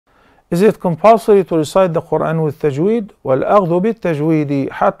Is it compulsory to recite the Quran with tajweed? والأخذ بالتجويد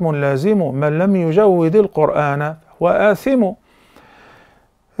حتم لازم من لم يجود القرآن وآثم.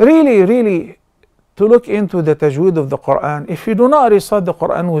 Really, to look into the tajweed of the Quran. If you do not recite the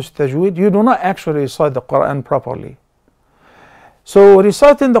Quran with tajweed, you do not actually recite the Quran properly. So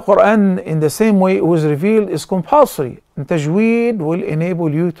reciting the Quran in the same way it was revealed is compulsory, and tajweed will enable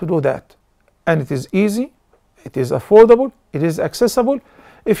you to do that. And it is easy, it is affordable, it is accessible.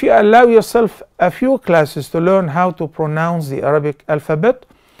 If you allow yourself a few classes to learn how to pronounce the Arabic alphabet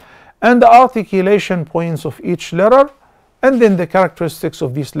and the articulation points of each letter, and then the characteristics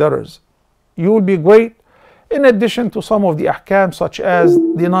of these letters, you will be great. In addition to some of the ahkam such as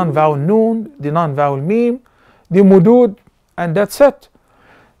the non-vowel noon, the non-vowel meme, the mudud, and that's it.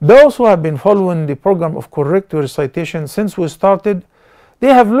 Those who have been following the program of corrective recitation since we started, they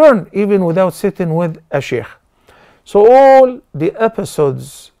have learned even without sitting with a sheikh. So all the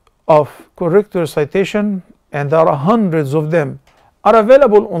episodes of corrective recitation, and there are hundreds of them, are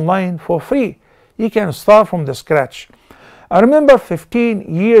available online for free. You can start from the scratch. I remember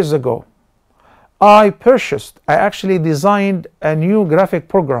 15 years ago, I actually designed a new graphic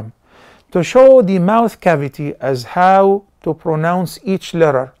program to show the mouth cavity as how to pronounce each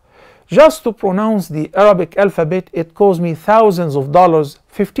letter. Just to pronounce the Arabic alphabet, it cost me thousands of dollars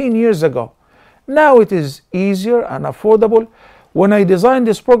 15 years ago. Now it is easier and affordable. When I designed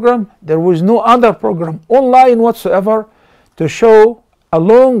this program, there was no other program online whatsoever to show,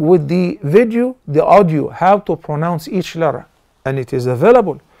 along with the video, the audio, how to pronounce each letter. And it is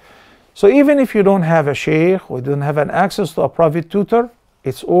available. So even if you don't have a sheikh or don't have an access to a private tutor,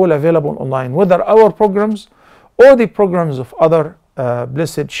 it's all available online, whether our programs or the programs of other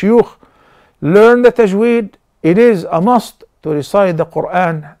blessed shuyukh. Learn the tajweed. It is a must to recite the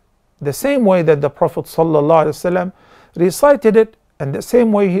Quran the same way that the Prophet ﷺ recited it, and the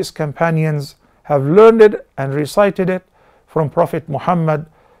same way his companions have learned it and recited it from Prophet Muhammad,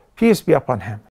 peace be upon him.